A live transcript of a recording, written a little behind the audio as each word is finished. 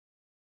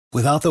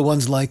Without the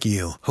ones like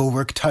you, who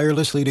work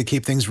tirelessly to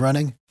keep things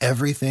running,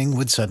 everything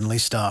would suddenly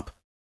stop.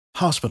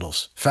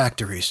 Hospitals,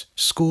 factories,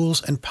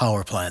 schools, and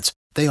power plants,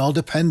 they all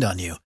depend on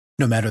you.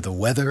 No matter the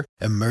weather,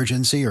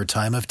 emergency, or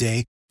time of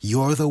day,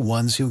 you're the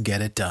ones who get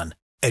it done.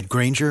 At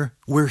Grainger,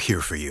 we're here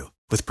for you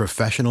with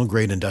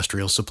professional-grade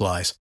industrial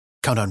supplies.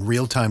 Count on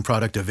real-time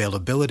product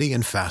availability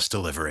and fast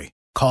delivery.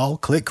 Call,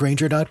 click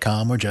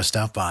Grainger.com, or just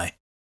stop by.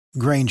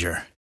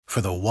 Grainger, for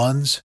the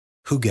ones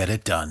who get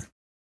it done.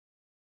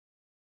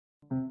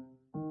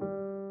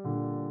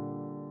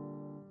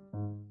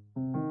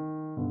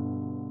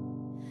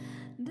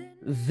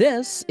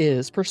 This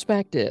is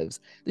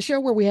Perspectives, the show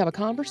where we have a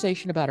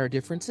conversation about our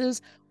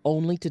differences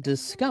only to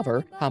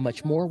discover how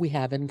much more we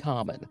have in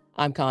common.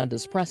 I'm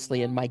Candace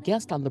Presley, and my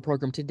guest on the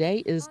program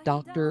today is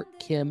Dr.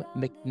 Kim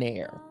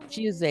McNair.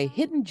 She is a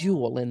hidden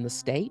jewel in the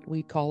state.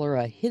 We call her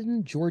a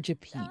hidden Georgia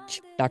peach.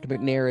 Dr.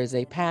 McNair is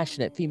a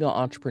passionate female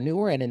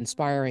entrepreneur and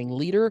inspiring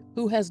leader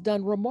who has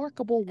done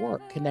remarkable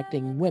work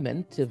connecting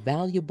women to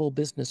valuable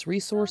business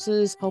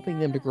resources, helping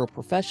them to grow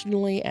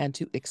professionally and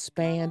to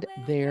expand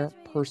their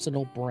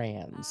personal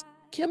brands.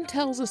 Kim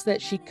tells us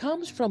that she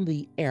comes from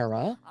the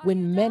era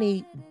when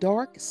many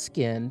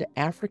dark-skinned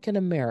African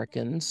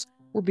Americans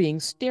were being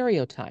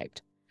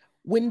stereotyped.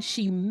 When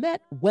she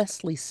met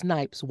Wesley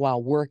Snipes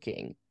while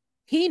working,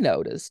 he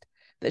noticed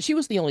that she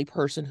was the only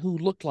person who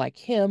looked like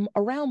him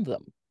around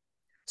them.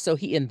 So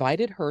he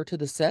invited her to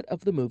the set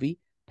of the movie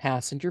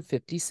Passenger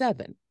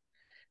 57.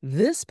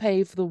 This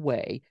paved the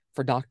way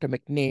for Dr.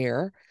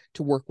 McNair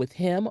to work with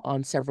him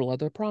on several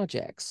other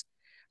projects.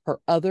 Her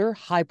other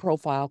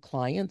high-profile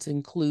clients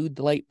include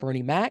the late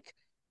Bernie Mac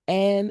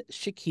and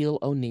Shaquille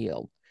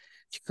O'Neal.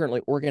 She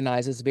currently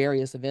organizes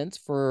various events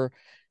for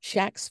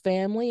Shaq's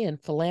family and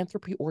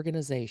philanthropy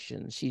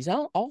organizations. She's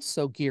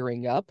also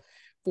gearing up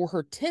for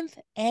her 10th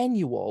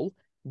annual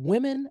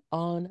Women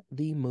on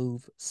the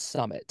Move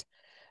Summit.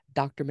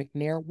 Dr.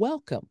 McNair,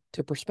 welcome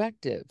to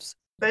Perspectives.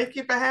 Thank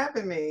you for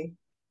having me.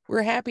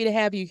 We're happy to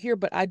have you here,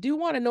 but I do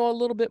want to know a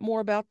little bit more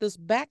about this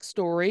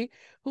backstory.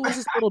 Who was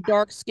this little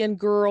dark-skinned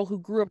girl who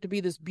grew up to be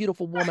this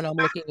beautiful woman I'm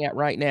looking at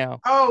right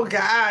now? Oh,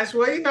 gosh.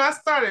 Well, I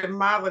started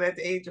modeling at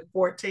the age of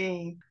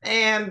 14.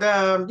 And,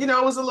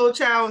 it was a little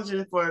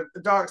challenging for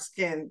the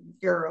dark-skinned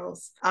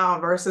girls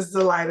versus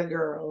the lighter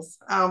girls.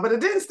 But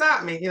it didn't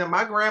stop me.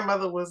 My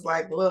grandmother was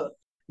like, look,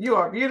 you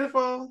are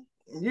beautiful.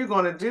 You're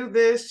going to do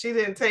this. We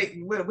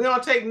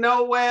don't take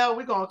no well.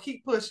 We're going to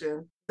keep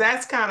pushing.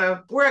 That's kind of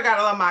where I got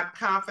a lot of my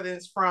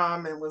confidence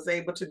from and was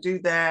able to do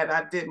that.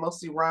 I did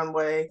mostly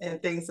runway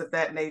and things of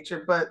that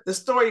nature. But the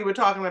story you were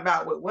talking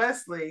about with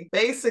Wesley,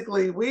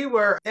 basically we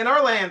were in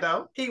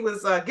Orlando. He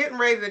was getting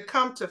ready to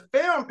come to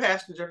film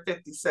Passenger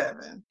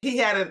 57. He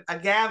had a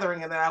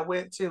gathering that I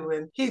went to,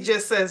 and he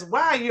just says,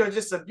 wow, you're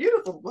just a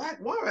beautiful Black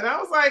woman. I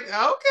was like,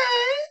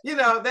 okay,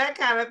 that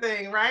kind of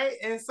thing, right?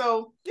 And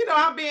so,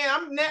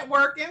 I'm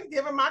networking,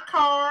 giving my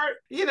card,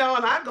 and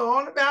I go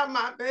on about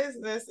my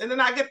business. And then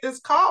I get this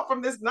call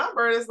from this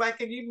number, and it's like,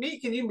 can you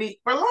meet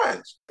for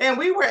lunch? And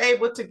we were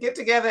able to get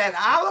together at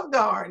Olive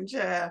Garden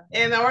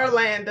in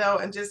Orlando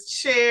and just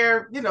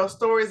share,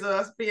 stories of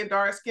us being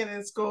dark skinned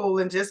in school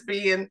and just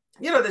being,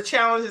 the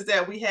challenges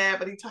that we had.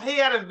 But he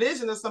had a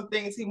vision of some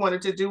things he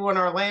wanted to do in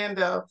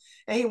Orlando,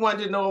 and he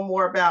wanted to know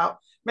more about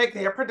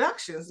McNair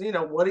Productions.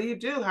 What do you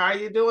do? How are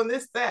you doing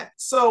this, that?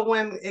 So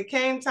when it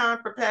came time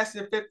for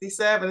Passenger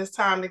 57, it's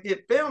time to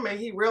get filming,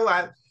 he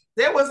realized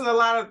there wasn't a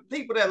lot of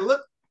people that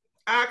looked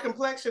our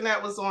complexion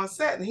that was on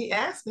set. And he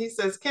asked me, he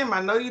says, Kim,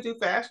 I know you do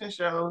fashion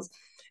shows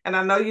and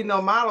I know you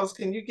know models.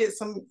 Can you get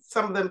some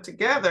of them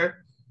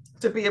together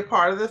to be a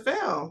part of the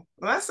film?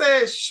 And I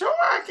said, sure,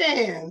 I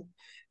can.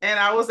 And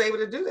I was able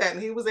to do that.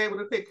 And he was able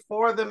to pick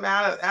 4 of them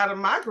out of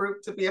my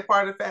group to be a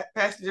part of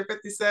Passenger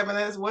 57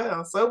 as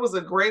well. So it was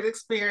a great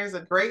experience,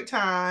 a great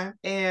time.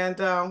 And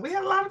we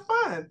had a lot of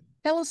fun.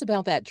 Tell us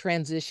about that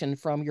transition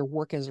from your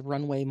work as a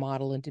runway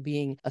model into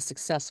being a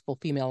successful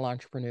female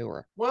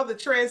entrepreneur. Well, the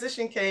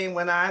transition came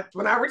when I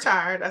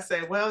retired. I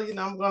said, well,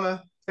 I'm going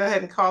to go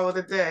ahead and call it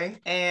a day.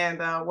 And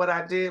what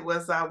I did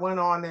was I went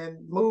on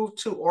and moved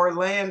to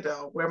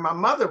Orlando, where my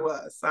mother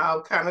was. So I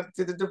kind of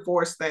did the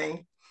divorce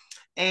thing.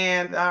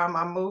 And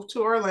I moved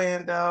to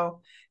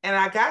Orlando. And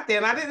I got there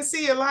and I didn't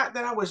see a lot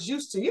that I was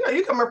used to.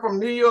 You coming from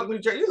New York, New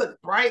Jersey, you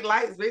look bright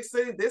lights, big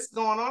city, this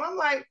going on. I'm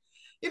like,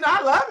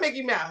 I love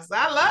Mickey Mouse.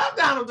 I love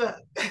Donald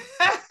Duck.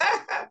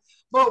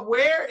 But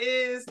where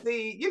is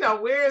the,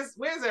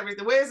 where's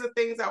everything? Where's the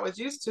things I was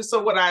used to?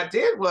 So what I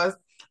did was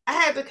I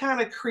had to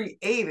kind of create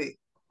it,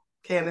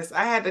 Candace.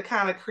 I had to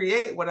kind of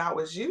create what I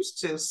was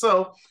used to.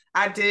 So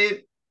I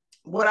did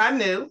what I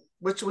knew,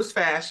 which was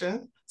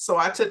fashion. So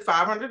I took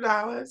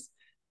 $500,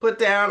 put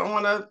down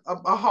on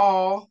a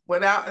hall,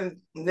 went out and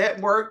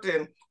networked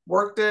and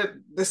worked at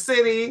the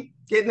city,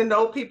 getting to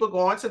know people,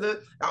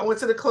 I went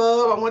to the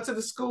club, I went to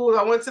the school,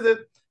 I went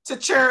to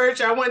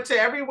church, I went to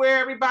everywhere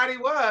everybody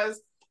was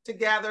to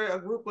gather a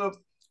group of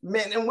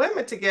men and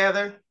women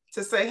together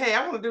to say, hey,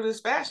 I want to do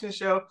this fashion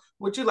show.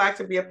 Would you like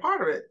to be a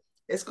part of it?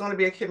 It's going to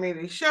be a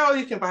community show.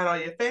 You can invite all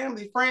your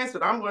family, friends,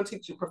 but I'm going to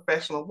teach you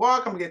professional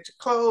walk. I'm going to get your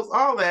clothes,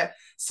 all that.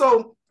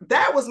 So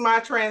that was my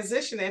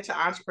transition into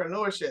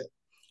entrepreneurship.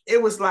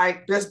 It was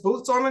like just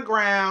boots on the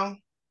ground,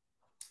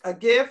 a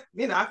gift.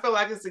 I feel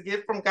like it's a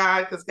gift from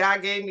God because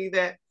God gave me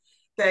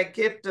that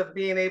gift of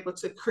being able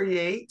to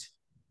create,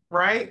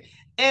 right?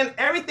 And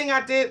everything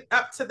I did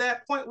up to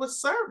that point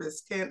was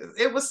service, Candace.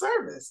 It was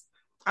service.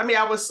 I mean,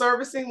 I was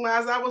servicing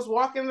as I was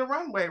walking the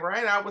runway,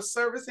 right? I was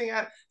servicing.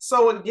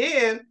 So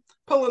again,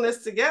 pulling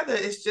this together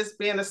is just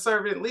being a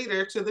servant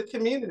leader to the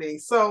community.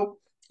 So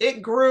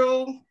it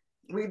grew.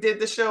 We did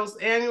the shows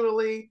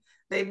annually.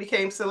 They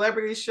became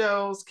celebrity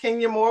shows.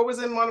 Kenya Moore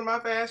was in one of my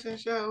fashion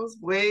shows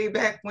way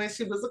back when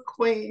she was a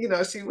queen.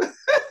 She was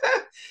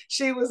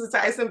she was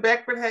Tyson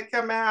Beckford had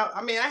come out.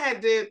 I mean, I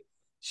had did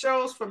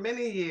shows for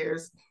many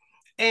years.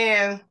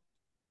 And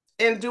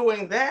in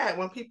doing that,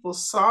 when people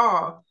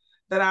saw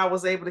that I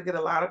was able to get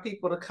a lot of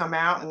people to come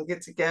out and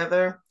get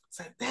together, it's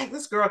like, dang,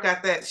 this girl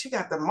got that. She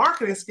got the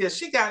marketing skills.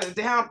 She got it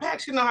down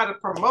pat. She know how to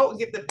promote and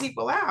get the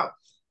people out.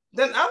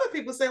 Then other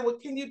people say, well,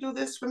 can you do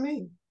this for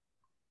me?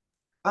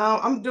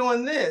 I'm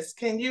doing this.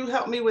 Can you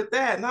help me with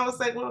that? And I was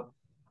like, well,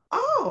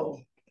 oh.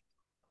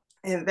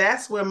 And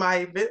that's where my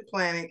event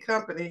planning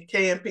company,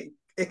 KMP,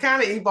 it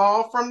kind of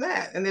evolved from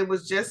that. And it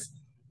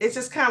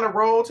just kind of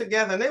rolled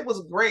together. And it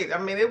was great. I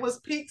mean, it was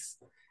peaks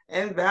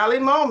and valley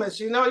moments.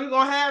 You're going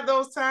to have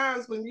those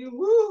times when you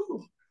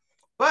woo,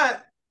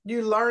 but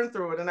you learn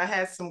through it. And I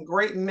had some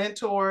great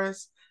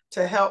mentors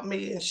to help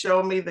me and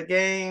show me the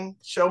game,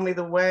 show me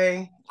the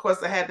way. Of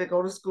course, I had to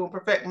go to school and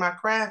perfect my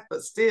craft,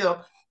 but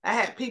still, I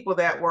had people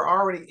that were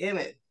already in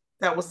it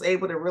that was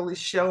able to really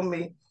show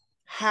me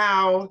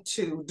how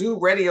to do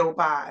radio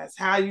buys,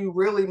 how you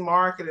really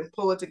market and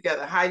pull it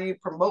together, how you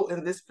promote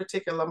in this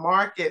particular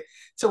market,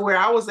 to where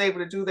I was able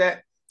to do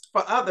that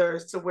for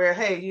others, to where,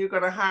 hey, you're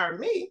going to hire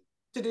me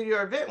to do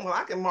your event. Well,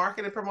 I can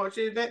market and promote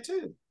your event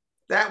too.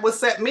 That would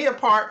set me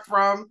apart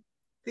from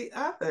the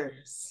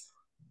others.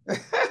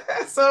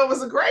 So it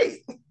was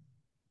great.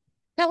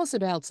 Tell us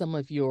about some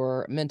of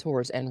your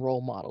mentors and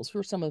role models. Who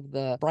are some of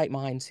the bright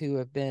minds who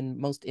have been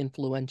most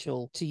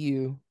influential to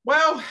you?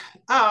 Well,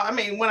 I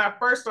mean, when I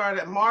first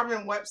started,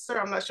 Marvin Webster,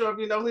 I'm not sure if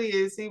you know who he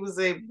is. He was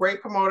a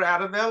great promoter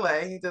out of LA.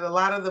 He did a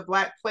lot of the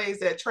Black plays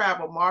that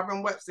travel.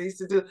 Marvin Webster used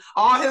to do,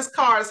 all his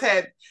cars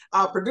had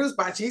produced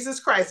by Jesus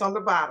Christ on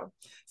the bottom.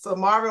 So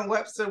Marvin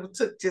Webster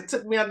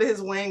took me under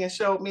his wing and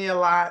showed me a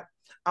lot.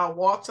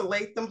 Walter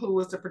Latham, who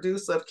was the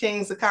producer of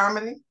Kings of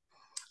Comedy.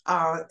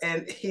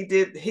 And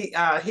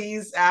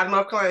he's out of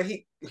North Carolina.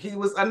 He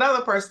was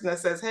another person that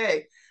says,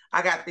 hey,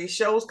 I got these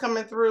shows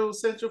coming through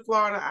Central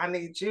Florida. I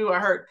need you. I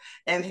heard,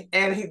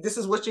 this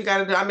is what you got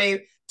to do. I mean,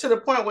 to the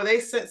point where they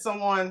sent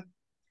someone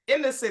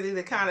in the city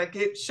to kind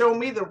of show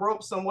me the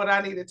ropes on what I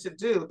needed to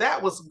do.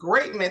 That was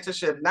great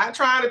mentorship. Not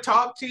trying to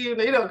talk to you,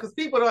 because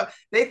people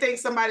they think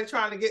somebody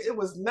trying to get. It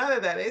was none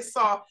of that. They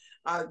saw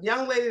a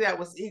young lady that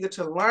was eager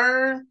to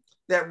learn,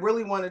 that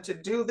really wanted to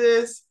do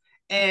this,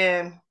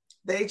 and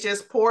they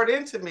just poured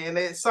into me. And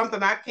it's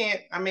something I can't.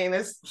 I mean,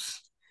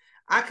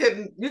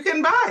 you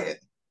couldn't buy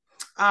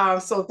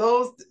it. So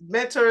those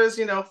mentors,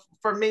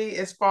 for me,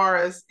 as far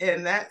as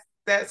in that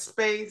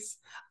space,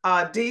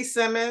 Dee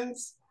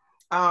Simmons,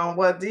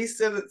 Dee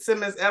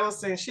Simmons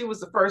Ellison, she was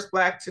the first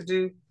Black to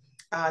do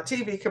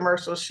TV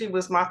commercials. She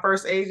was my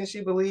first agent.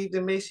 She believed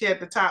in me. She had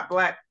the top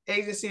Black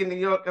agency in New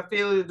York,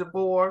 Ophelia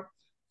DeBoer,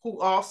 who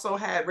also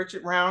had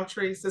Richard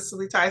Roundtree,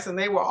 Cicely Tyson.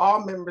 They were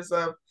all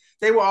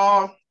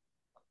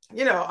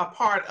a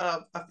part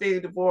of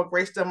Ophelia DeBoer,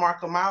 Grace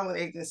DeMarco Modeling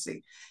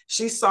Agency.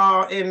 She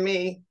saw in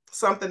me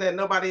something that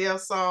nobody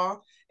else saw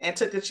and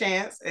took a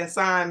chance and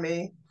signed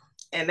me.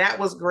 And that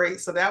was great.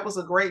 So that was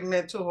a great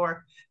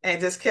mentor and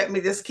just kept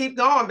me, just keep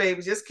going,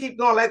 baby. Just keep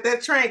going. Let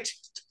that train,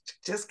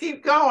 just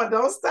keep going.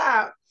 Don't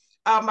stop.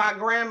 My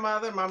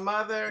grandmother, my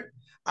mother,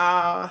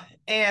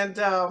 and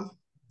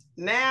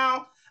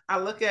now I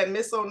look at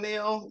Miss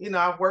O'Neill.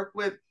 I've worked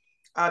with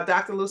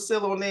Dr.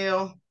 Lucille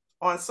O'Neill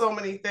on so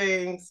many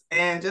things,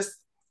 and just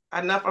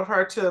enough of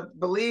her to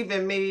believe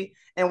in me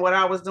and what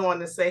I was doing,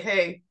 to say,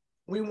 hey,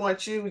 we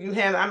want you.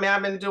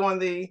 I've been doing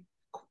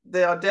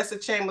the Odessa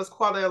Chambers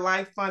Quality of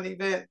Life Fund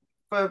event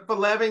for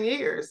 11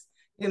 years.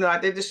 I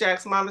did the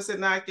Shaq's Mama Said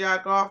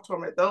Knockyard Golf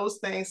Tournament, those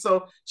things.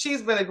 So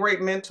she's been a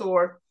great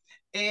mentor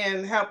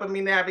in helping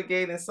me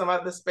navigate in some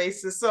other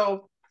spaces.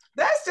 So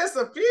that's just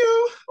a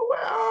few.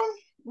 Well,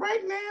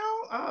 right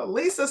now,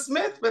 Lisa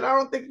Smith, but I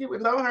don't think you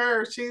would know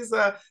her. She's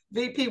a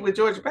VP with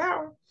Georgia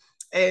Power,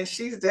 and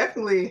she's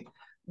definitely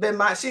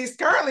she's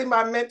currently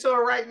my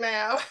mentor right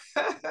now.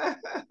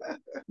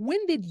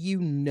 When did you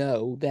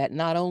know that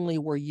not only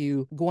were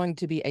you going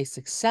to be a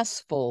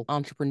successful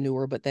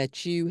entrepreneur, but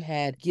that you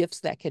had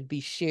gifts that could be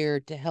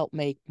shared to help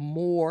make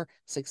more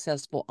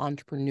successful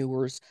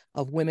entrepreneurs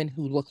of women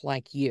who look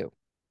like you?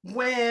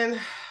 When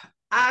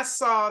I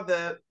saw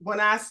when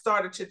I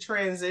started to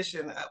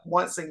transition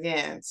once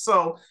again.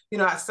 So,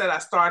 I said I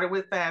started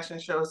with fashion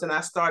shows and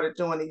I started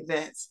doing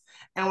events.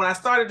 And when I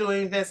started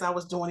doing events, I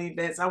was doing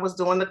events. I was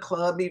doing the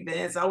club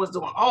events. I was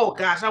doing, oh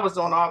gosh, I was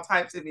doing all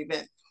types of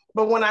events.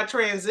 But when I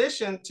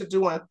transitioned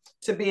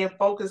to being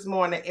focused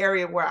more in the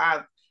area where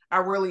I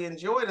really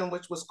enjoyed them,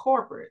 which was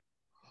corporate.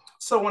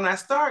 So when I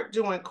start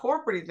doing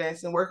corporate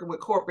events and working with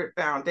corporate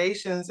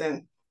foundations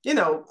and,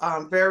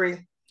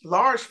 very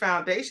large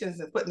foundations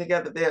and putting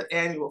together their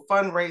annual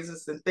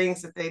fundraisers and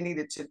things that they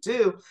needed to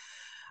do,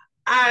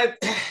 I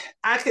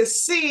I could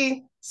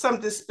see some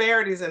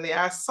disparities in there.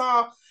 I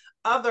saw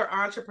other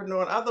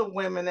entrepreneurs, other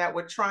women that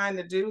were trying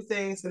to do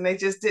things and they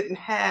just didn't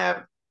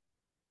have,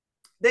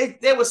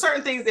 there were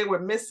certain things they were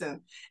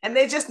missing and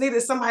they just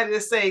needed somebody to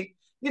say,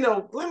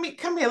 let me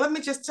come here, let me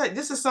just tell you,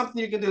 this is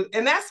something you can do.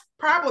 And that's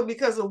probably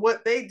because of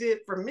what they did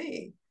for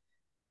me.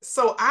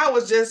 So I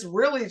was just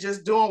really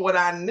just doing what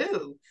I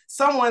knew.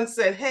 Someone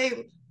said,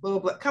 hey,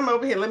 come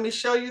over here, let me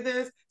show you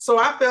this. So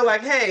I feel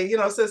like, hey,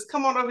 says,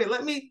 come on over here,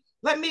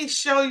 let me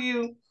show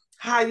you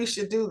how you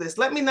should do this.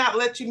 Let me not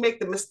let you make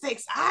the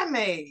mistakes I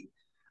made.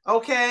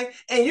 Okay.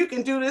 And you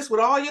can do this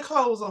with all your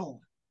clothes on.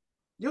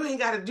 You ain't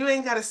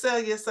gotta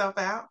sell yourself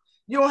out.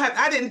 You don't have,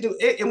 I didn't do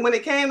it. And when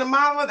it came to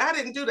modeling, I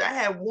didn't do that. I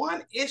had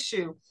one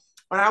issue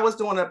when I was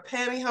doing a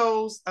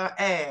pantyhose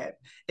ad.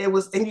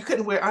 And you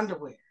couldn't wear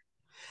underwear.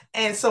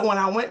 And so when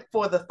I went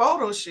for the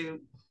photo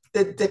shoot,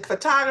 the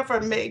photographer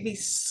made me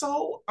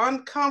so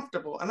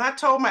uncomfortable. And I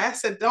told I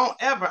said, don't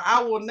ever,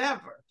 I will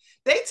never.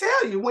 They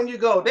tell you when you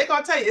go, they're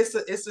gonna tell you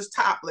it's just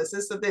topless,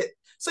 it's a bit.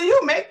 So you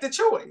make the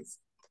choice.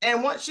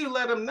 And once you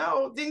let them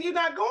know, then you're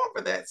not going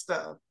for that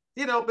stuff.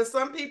 But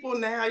some people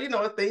now,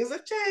 things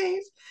have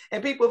changed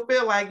and people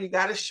feel like you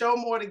got to show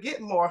more to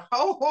get more.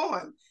 Hold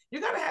on. You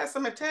got to have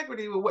some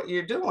integrity with what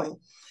you're doing.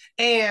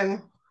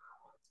 And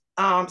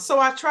so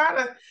I try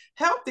to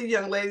help the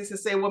young ladies and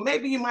say, well,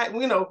 maybe you might,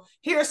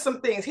 here's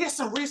some things, here's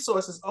some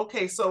resources.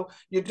 Okay, so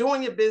you're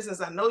doing your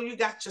business. I know you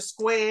got your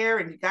Square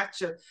and you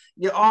got your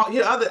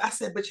other. I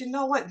said, but you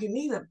know what? You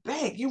need a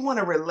bank. You want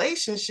a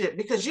relationship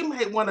because you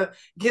might want to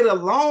get a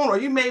loan or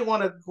you may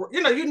want to,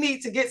 you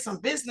need to get some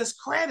business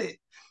credit.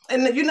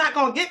 And you're not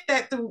going to get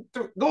that through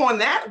going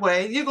that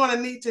way. You're going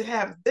to need to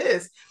have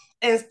this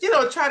and,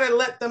 try to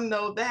let them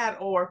know that.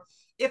 Or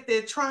if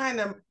they're trying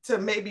to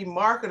maybe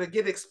market or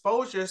get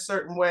exposure a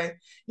certain way,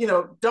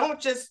 don't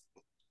just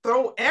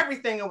throw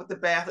everything in with the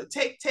bath.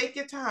 Take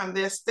your time.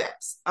 There's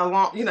steps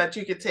along, that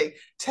you could take.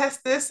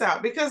 Test this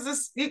out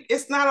because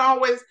it's not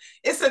always,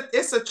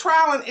 it's a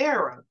trial and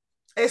error,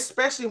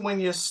 especially when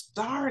you're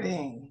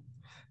starting.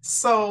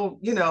 So,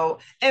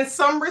 and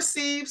some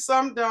receive,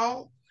 some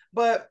don't.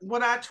 But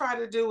what I try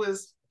to do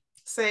is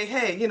say,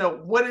 hey,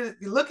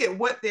 look at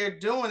what they're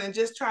doing and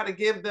just try to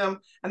give them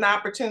an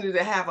opportunity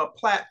to have a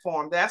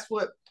platform. That's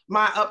what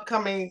my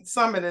upcoming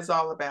summit is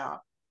all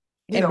about.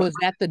 Was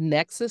that the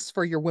nexus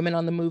for your Women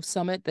on the Move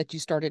Summit that you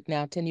started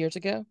now 10 years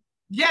ago?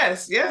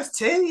 Yes,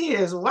 10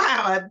 years.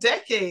 Wow, a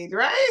decade,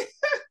 right?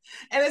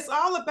 And it's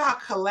all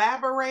about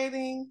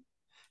collaborating,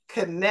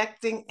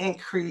 connecting, and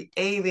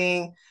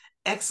creating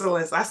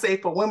excellence. I say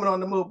for Women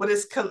on the Move, but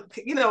it's,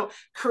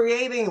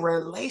 creating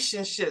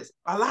relationships.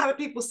 A lot of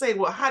people say,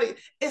 well,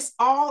 it's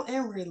all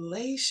in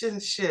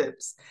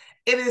relationships.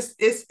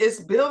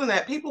 It's building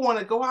that. People want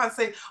to go out and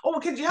say, oh, well,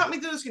 could you help me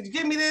do this? Could you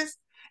give me this?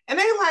 And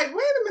they're like, wait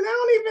a minute,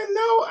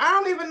 I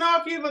don't even know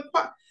if you even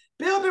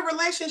build a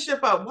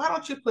relationship up. Why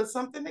don't you put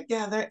something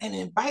together and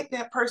invite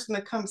that person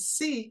to come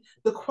see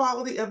the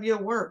quality of your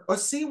work or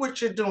see what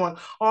you're doing,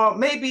 or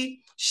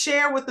maybe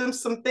share with them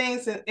some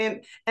things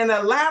and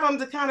allow them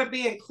to kind of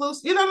be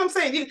inclusive. You know what I'm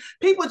saying?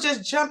 People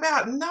just jump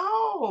out.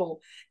 No.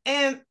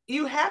 And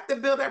you have to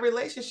build that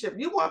relationship.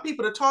 You want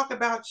people to talk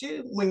about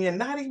you when you're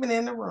not even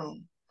in the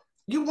room.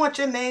 You want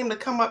your name to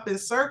come up in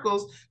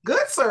circles,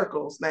 good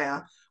circles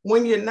now,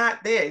 when you're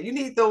not there. You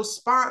need those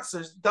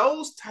sponsors,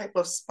 those type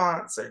of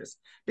sponsors,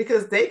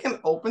 because they can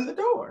open the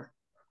door.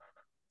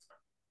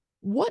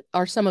 What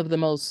are some of the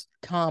most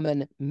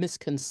common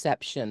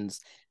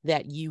misconceptions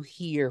that you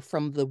hear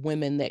from the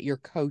women that you're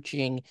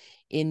coaching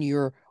in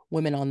your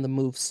Women on the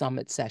Move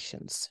Summit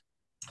sessions?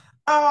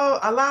 Oh,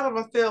 a lot of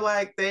them feel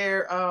like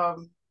they're,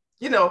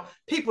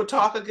 people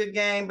talk a good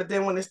game, but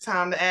then when it's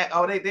time to act,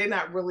 they're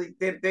not really,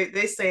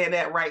 they saying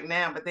that right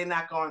now, but they're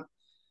not going,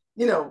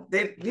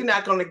 you're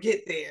not going to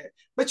get there.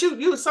 But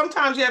you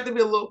sometimes you have to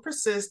be a little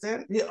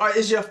persistent. Or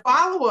is your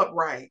follow-up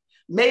right?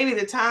 Maybe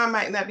the time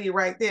might not be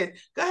right then.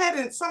 Go ahead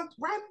and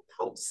write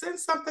a note, send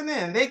something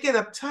in. They get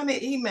a ton of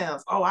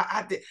emails. Oh,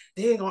 I did.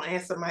 They ain't gonna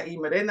answer my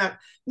email. They're not.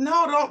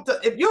 No, don't.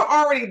 If you're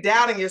already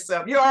doubting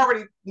yourself, you're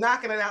already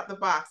knocking it out the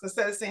box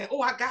instead of saying,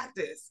 "Oh, I got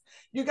this."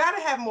 You got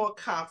to have more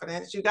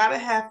confidence. You got to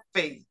have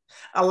faith.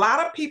 A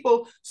lot of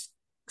people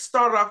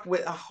start off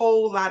with a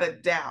whole lot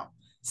of doubt,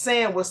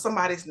 saying, well,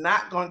 somebody's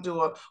not going to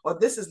do it, or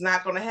this is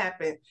not going to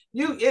happen.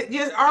 You're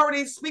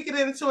already speaking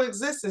it into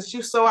existence.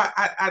 So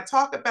I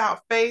talk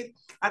about faith.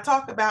 I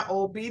talk about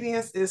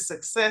obedience is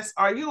success.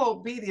 Are you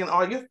obedient?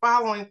 Are you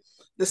following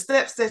the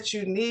steps that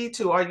you need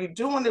to? Are you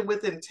doing it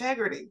with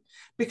integrity?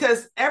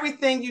 Because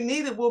everything you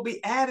needed will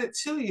be added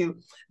to you,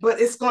 but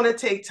it's going to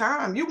take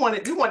time. You want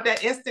it, you want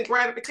that instant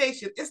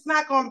gratification. It's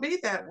not going to be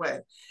that way.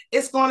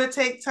 It's going to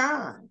take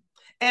time.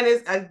 And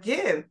it's,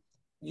 again,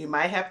 you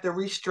might have to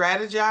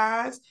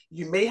re-strategize.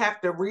 You may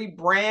have to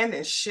rebrand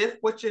and shift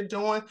what you're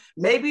doing.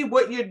 Maybe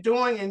what you're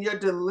doing in your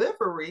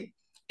delivery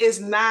is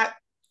not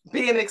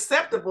being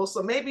acceptable.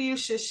 So maybe you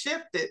should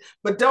shift it.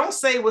 But don't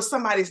say what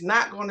somebody's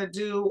not going to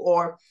do,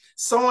 or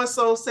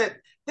so-and-so said,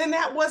 then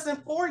that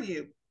wasn't for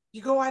you.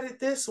 You go at it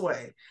this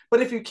way.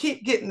 But if you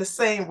keep getting the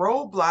same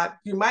roadblock,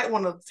 you might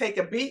want to take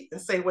a beat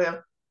and say,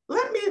 well,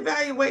 let me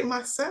evaluate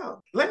myself.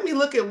 Let me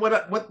look at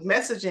what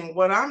messaging,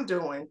 what I'm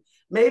doing.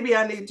 Maybe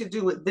I need to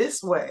do it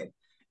this way.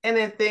 And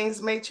then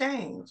things may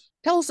change.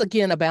 Tell us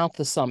again about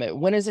the summit.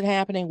 When is it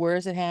happening? Where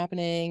is it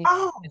happening?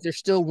 Oh, Is there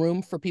still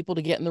room for people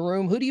to get in the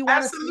room? Who do you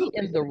want to see absolutely.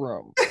 in the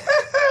room?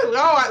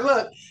 Oh,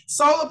 look,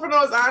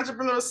 solopreneurs,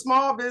 entrepreneurs,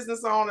 small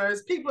business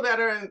owners, people that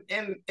are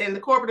in the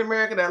corporate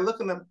America that are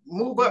looking to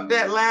move up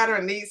that ladder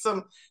and they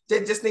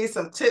just need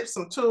some tips,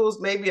 some tools,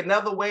 maybe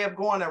another way of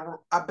going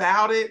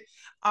about it.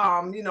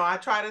 I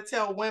try to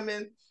tell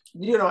women,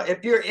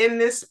 if you're in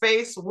this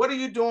space, what are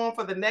you doing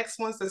for the next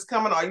ones that's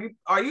coming?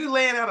 Are you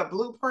laying out a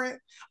blueprint?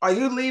 Are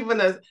you leaving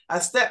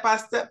a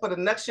step-by-step for the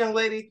next young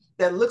lady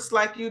that looks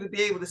like you to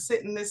be able to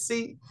sit in this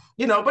seat?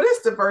 But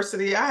it's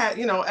diversity.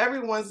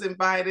 Everyone's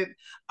invited.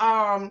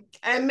 And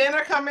men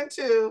are coming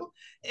too.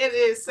 It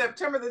is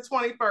September the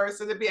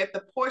 21st. It'll be at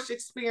the Porsche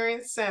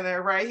Experience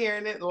Center right here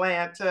in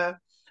Atlanta.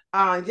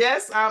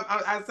 Yes,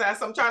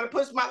 I'm trying to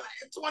push my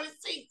 20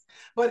 seats.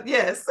 But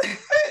yes,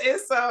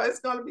 it's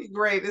going to be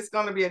great. It's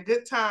going to be a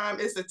good time.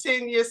 It's a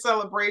 10-year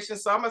celebration.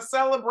 So I'm going to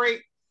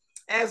celebrate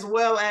as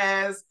well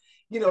as,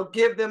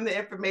 give them the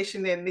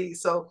information they need.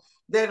 So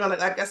they're going to,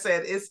 like I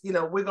said,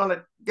 we're going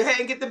to go ahead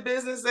and get the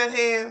business at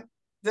hand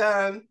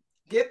done,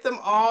 get them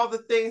all the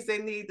things they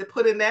need to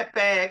put in that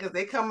bag, because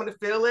they coming to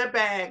fill their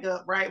bag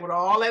up, right? With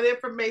all that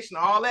information,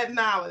 all that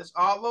knowledge,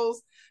 all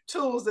those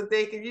tools that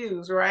they can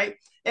use, right?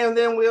 And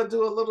then we'll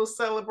do a little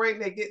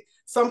celebrating.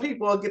 Some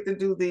people will get to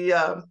do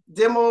the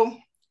demo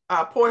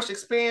Porsche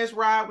experience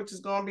ride, which is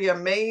going to be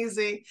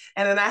amazing.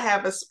 And then I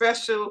have a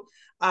special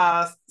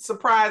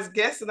surprise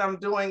guest that I'm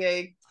doing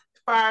a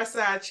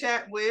fireside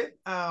chat with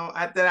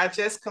that I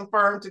just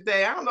confirmed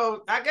today. I don't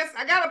know. I guess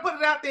I got to put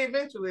it out there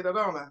eventually, don't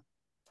I?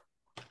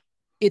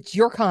 It's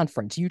your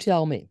conference. You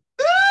tell me.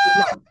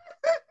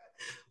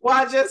 Well,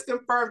 I just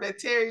confirmed that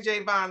Terry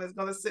J. Vaughn is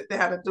going to sit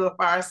down and do a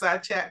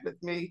fireside chat with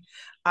me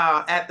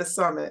at the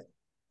summit,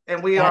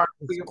 and we're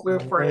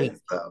friends.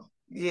 So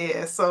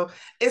yeah, so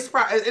it's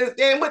probably,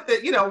 and with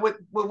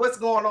with what's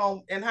going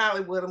on in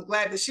Hollywood, I'm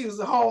glad that she was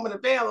at home and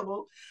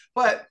available.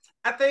 But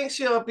I think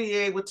she'll be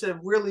able to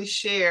really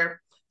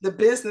share the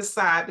business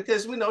side,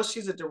 because we know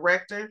she's a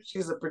director,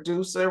 she's a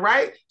producer,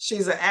 right?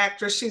 She's an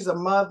actress, she's a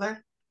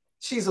mother,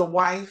 she's a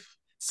wife.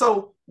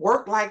 So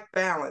work-life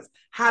balance,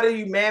 how do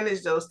you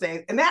manage those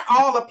things? And that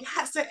all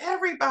applies to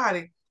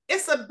everybody.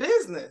 It's a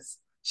business.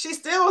 She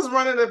still is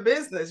running a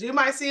business. You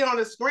might see it on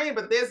the screen,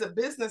 but there's a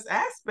business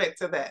aspect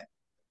to that.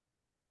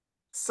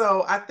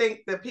 So I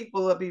think that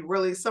people will be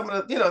really,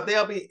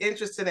 they'll be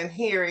interested in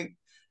hearing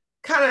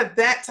kind of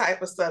that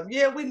type of stuff.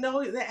 Yeah, we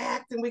know the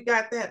acting, we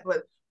got that,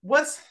 but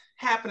what's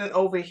happening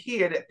over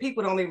here that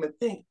people don't even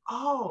think,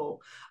 oh,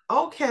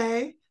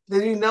 okay.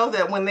 Did you know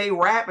that when they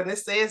rap and it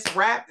says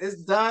rap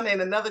is done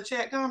and another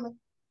check coming?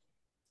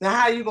 Now,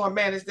 how are you going to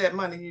manage that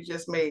money you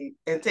just made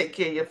and take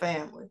care of your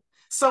family?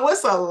 So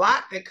it's a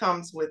lot that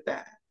comes with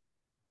that.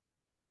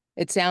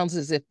 It sounds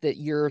as if that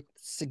you're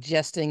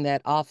suggesting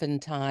that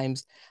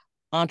oftentimes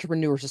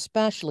entrepreneurs,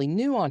 especially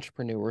new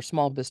entrepreneurs,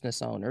 small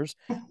business owners,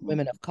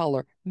 women of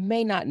color,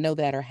 may not know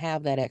that or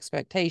have that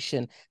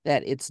expectation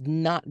that it's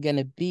not going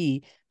to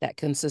be that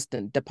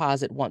consistent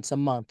deposit once a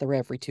month or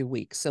every 2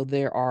 weeks. So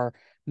there are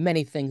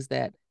many things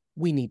that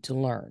we need to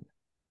learn.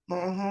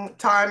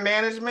 Time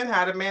management,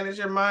 how to manage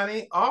your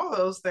money, all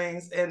those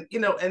things. And,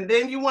 and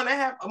then you want to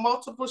have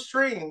multiple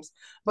streams.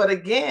 But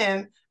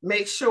again,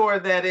 make sure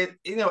that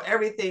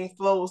everything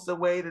flows the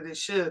way that it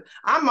should.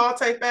 I'm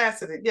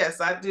multifaceted. Yes,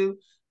 I do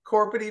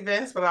corporate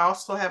events, but I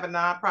also have a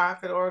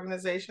nonprofit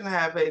organization. I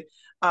have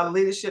a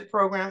leadership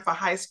program for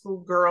high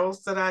school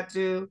girls that I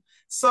do.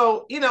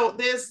 So,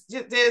 there's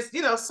there's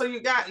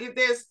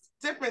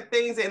different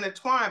things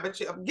intertwined, but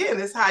again,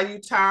 it's how you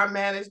time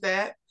manage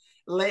that,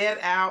 lay it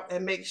out,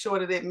 and make sure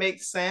that it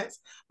makes sense.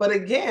 But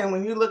again,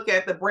 when you look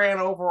at the brand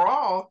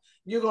overall,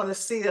 you're going to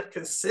see a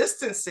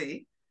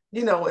consistency,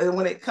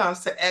 when it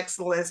comes to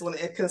excellence,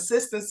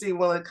 consistency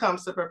when it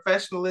comes to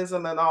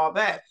professionalism and all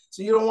that.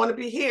 So you don't want to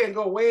be here and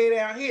go way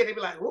down here. They'd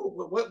be like,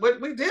 "Ooh,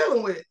 what we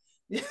dealing with?"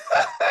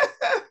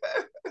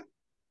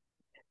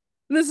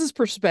 This is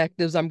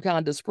Perspectives. I'm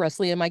Candace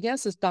Presley, and my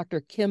guest is Dr.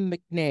 Kim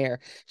McNair.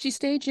 She's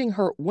staging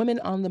her Women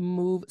on the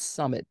Move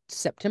Summit,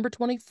 September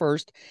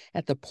 21st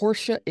at the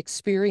Porsche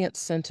Experience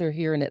Center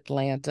here in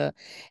Atlanta.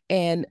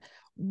 And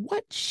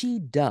what she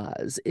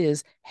does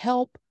is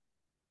help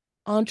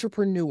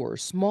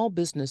entrepreneurs, small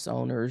business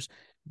owners,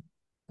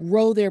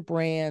 grow their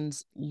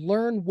brands,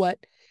 learn what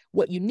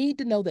you need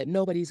to know that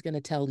nobody's going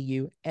to tell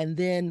you, and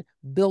then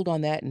build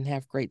on that and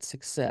have great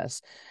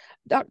success.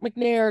 Dr.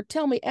 McNair,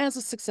 tell me, as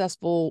a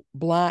successful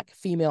Black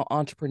female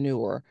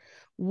entrepreneur,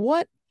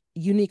 what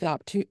unique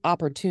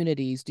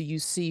opportunities do you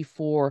see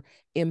for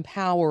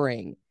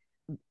empowering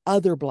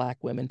other Black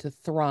women to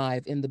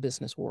thrive in the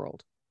business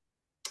world?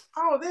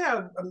 Oh, there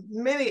are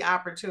many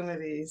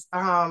opportunities.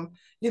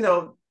 You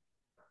know,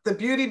 the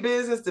beauty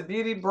business, the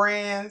beauty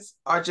brands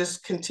are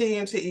just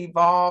continuing to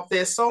evolve.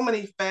 There's so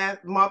many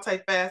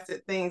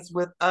multifaceted things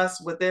with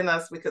us, within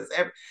us, because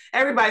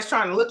everybody's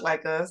trying to look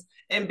like us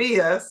and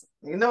be us.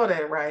 You know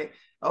that, right?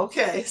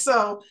 Okay,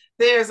 so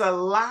there's a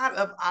lot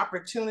of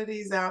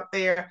opportunities out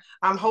there.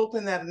 I'm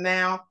hoping that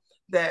now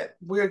that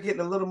we're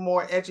getting a little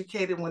more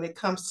educated when it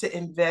comes to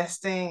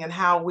investing and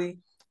how we,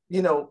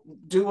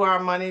 do our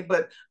money.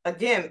 But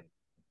again,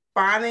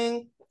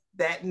 finding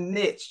that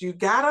niche. You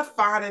gotta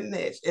find a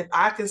niche. If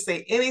I can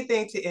say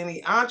anything to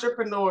any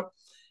entrepreneur,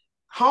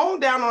 hone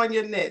down on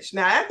your niche.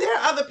 Now, there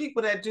are other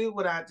people that do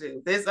what I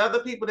do. There's other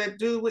people that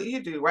do what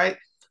you do, right?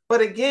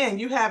 But again,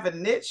 you have a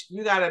niche.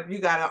 You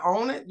gotta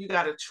own it. You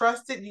gotta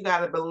trust it. You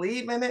gotta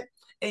believe in it,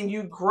 and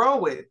you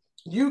grow it.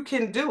 You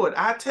can do it.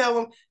 I tell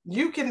them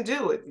you can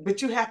do it,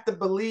 but you have to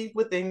believe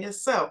within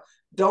yourself.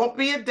 Don't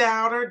be a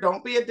doubter.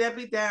 Don't be a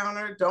Debbie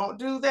Downer. Don't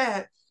do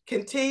that.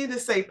 Continue to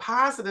say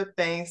positive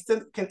things,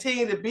 to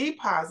continue to be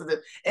positive.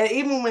 And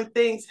even when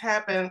things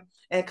happen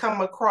and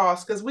come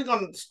across, because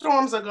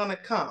storms are gonna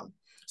come.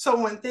 So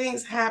when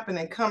things happen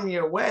and come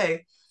your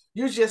way,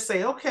 you just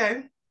say,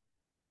 okay,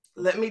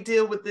 let me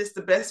deal with this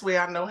the best way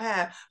I know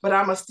how, but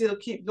I'm gonna still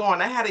keep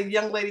going. I had a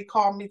young lady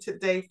call me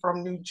today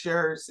from New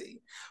Jersey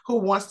who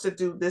wants to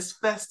do this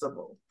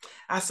festival.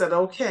 I said,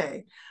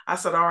 okay. I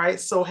said, all right,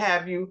 so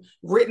have you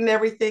written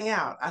everything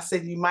out? I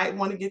said, you might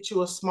want to get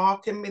you a small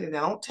committee.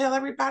 Now, don't tell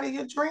everybody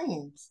your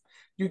dreams.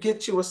 You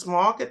get you a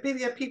small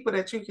committee of people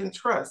that you can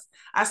trust.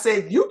 I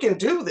said, you can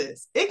do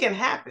this. It can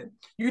happen.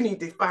 You need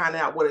to find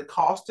out what it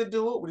costs to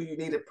do it. What do you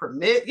need a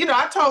permit?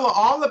 I told her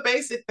all the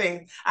basic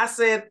things. I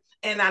said,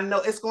 and I know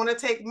it's going to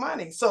take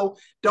money. So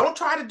don't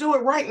try to do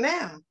it right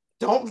now.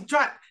 Don't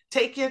try.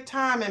 Take your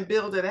time and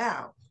build it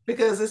out,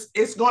 because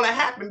it's going to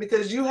happen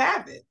because you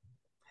have it.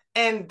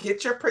 And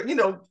get your,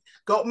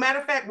 go. Matter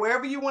of fact,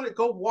 wherever you want to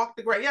go, walk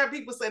the ground. Yeah,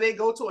 people say they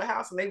go to a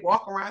house and they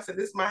walk around and say,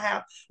 this is my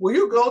house. Well,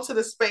 you go to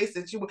the space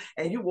that you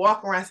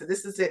walk around and say,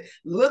 this is it.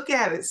 Look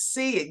at it,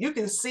 see it. You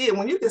can see it.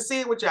 When you can see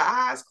it with your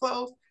eyes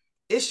closed,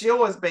 it's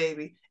yours,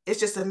 baby. It's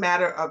just a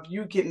matter of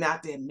you getting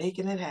out there and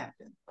making it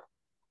happen.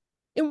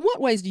 In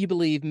what ways do you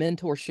believe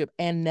mentorship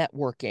and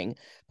networking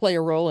play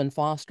a role in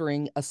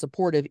fostering a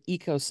supportive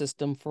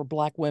ecosystem for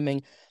Black women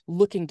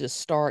looking to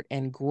start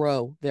and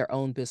grow their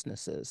own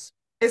businesses?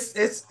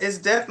 It's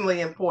definitely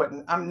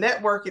important.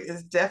 Networking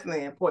is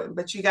definitely important,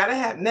 but you got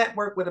to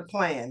network with a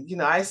plan.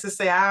 I used to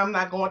say, I'm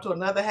not going to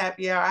another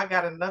happy hour. I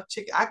got enough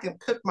chicken. I can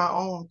cook my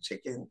own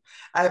chicken.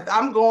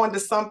 I'm going to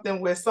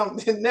something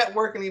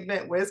networking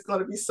event where it's going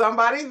to be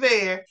somebody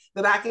there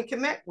that I can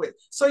connect with.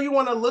 So you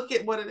want to look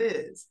at what it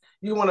is.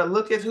 You want to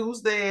look at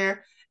who's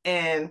there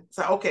and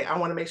say, okay, I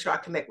want to make sure I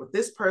connect with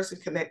this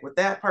person, connect with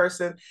that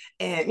person.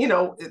 And,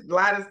 a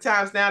lot of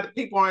times now that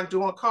people aren't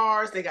doing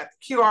cars, they got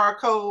the QR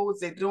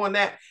codes, they're doing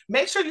that.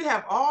 Make sure you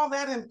have all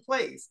that in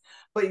place.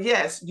 But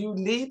yes, you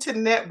need to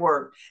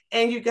network,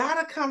 and you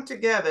got to come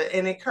together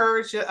and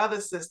encourage your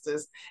other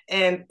sisters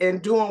and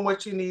doing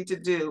what you need to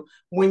do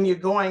when you're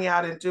going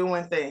out and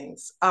doing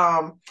things.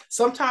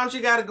 Sometimes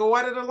you got to go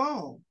at it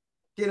alone.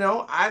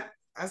 I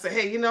say,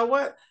 hey, you know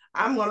what?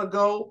 I'm going to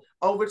go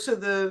over to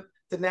the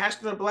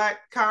National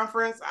Black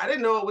Conference. I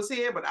didn't know it was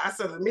here, but I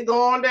said, let me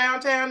go on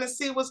downtown and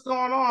see what's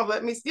going on.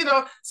 Let me,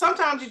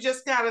 sometimes you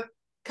just got to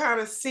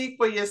kind of see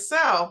for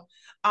yourself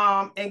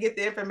and get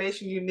the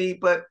information you need.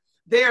 But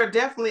there are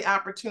definitely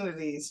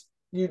opportunities.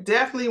 You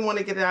definitely want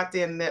to get out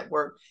there and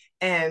network,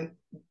 and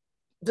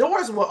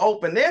doors will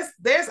open.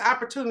 There's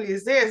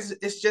opportunities there.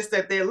 It's just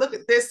that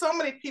there's so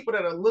many people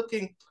that are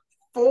looking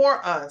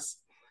for us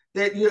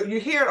that you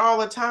hear it all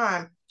the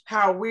time,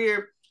 how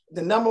we're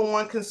the number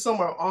one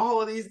consumer,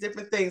 all of these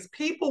different things.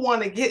 People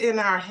want to get in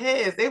our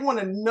heads. They want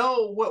to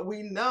know what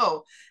we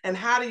know. And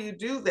how do you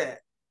do that?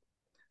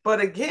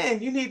 But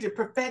again, you need to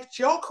perfect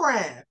your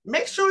craft.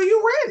 Make sure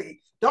you're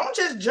ready. Don't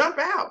just jump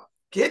out.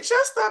 Get your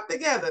stuff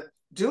together.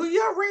 Do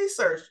your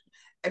research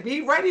and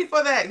be ready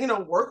for that.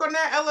 Work on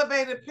that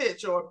elevator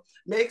pitch, or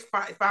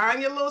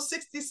find your little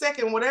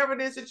 60-second, whatever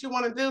it is that you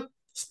want to do.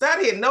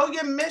 Study it, know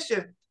your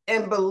mission,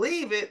 and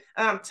believe it.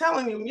 And I'm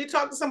telling you, when you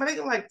talk to somebody,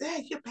 they're like,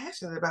 dang, you're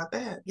passionate about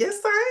that. Yes,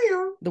 I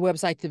am. The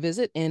website to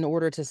visit in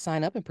order to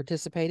sign up and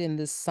participate in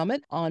this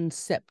summit on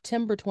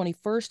September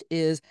 21st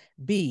is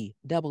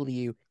bwepinc.org.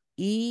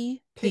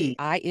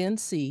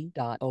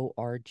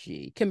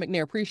 Kim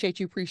McNair,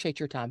 appreciate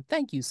your time.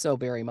 Thank you so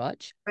very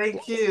much.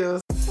 Thank you.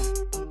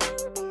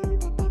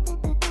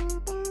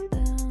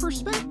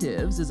 Perspective.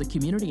 Perspectives is a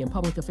community and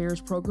public affairs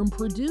program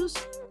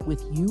produced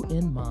with you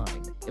in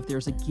mind. If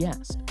there's a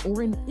guest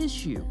or an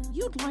issue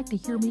you'd like to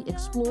hear me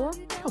explore,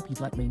 I hope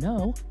you'd let me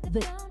know.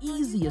 The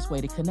easiest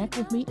way to connect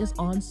with me is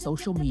on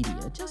social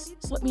media.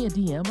 Just slip me a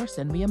DM or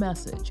send me a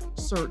message.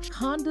 Search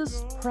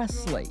Candace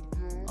Presley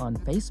on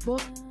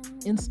Facebook,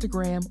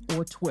 Instagram,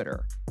 or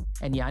Twitter.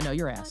 And yeah, I know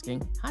you're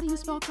asking, how do you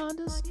spell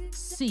Candace?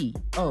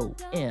 C-O-N-D-A-C-E.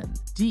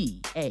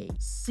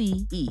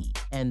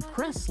 And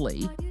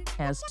Presley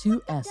has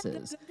 2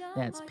 S's.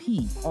 That's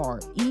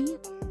P-R-E-S-S-L-E-Y.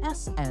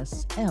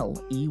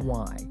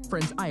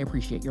 Friends, I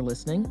appreciate your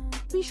listening.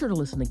 Be sure to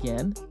listen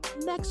again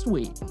next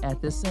week at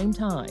this same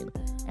time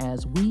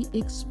as we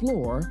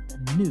explore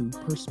new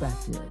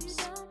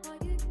perspectives.